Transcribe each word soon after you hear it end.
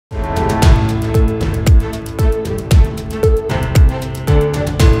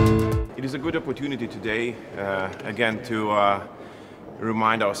good opportunity today, again, to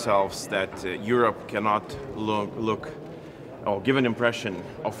remind ourselves that Europe cannot look or give an impression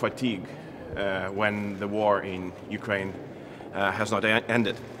of fatigue when the war in Ukraine has not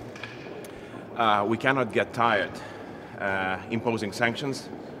ended. We cannot get tired imposing sanctions.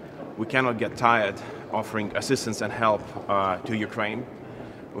 We cannot get tired offering assistance and help to Ukraine.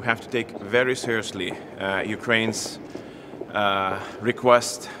 We have to take very seriously Ukraine's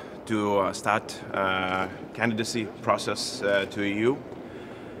request to start candidacy process to EU,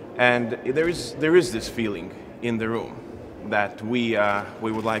 and there is this feeling in the room that we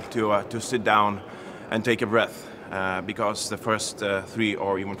would like to sit down and take a breath because the first 3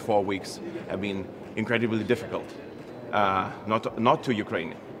 or even 4 weeks have been incredibly difficult, not to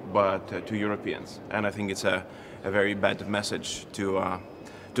Ukraine but to Europeans, and I think it's a very bad message to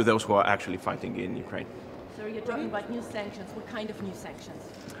those who are actually fighting in Ukraine. So you're talking about new sanctions. What kind of new sanctions?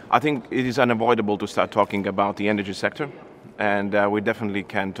 I think it is unavoidable to start talking about the energy sector, and we definitely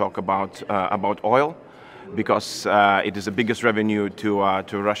can talk about oil, because it is the biggest revenue to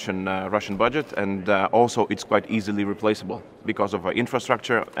Russian budget, and also it's quite easily replaceable because of our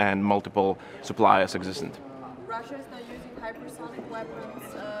infrastructure and multiple suppliers existent. Russia is not using hypersonic weapons.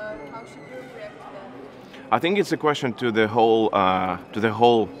 How should you react to that? I think it's a question to the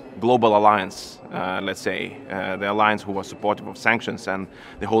whole global alliance, let's say, the alliance who was supportive of sanctions and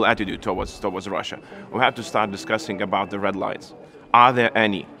the whole attitude towards Russia. We have to start discussing about the red lines. Are there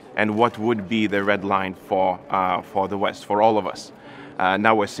any? And what would be the red line for the West, for all of us?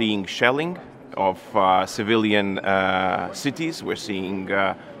 Now we're seeing shelling of civilian cities. We're seeing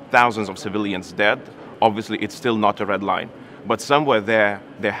thousands of civilians dead. Obviously, it's still not a red line, but somewhere there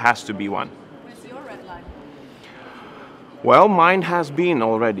has to be one. Where's your red line? Well, mine has been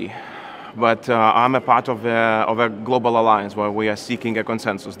already, but I'm a part of a global alliance where we are seeking a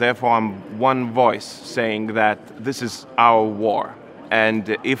consensus. Therefore, I'm one voice saying that this is our war,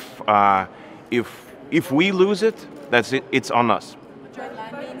 and if we lose it, that's it. It's on us. Red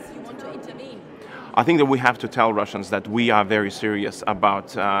line means you want to intervene. I think that we have to tell Russians that we are very serious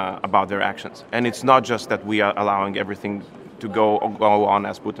about their actions, and it's not just that we are allowing everything to go on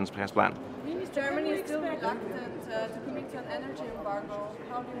as Putin has planned. Germany is still reluctant to commit to an energy embargo.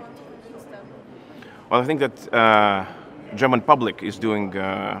 How do you want to convince them? Well, I think that German public is doing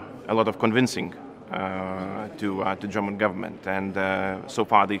a lot of convincing to German government, and so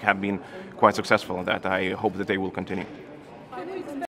far they have been quite successful in that. I hope that they will continue.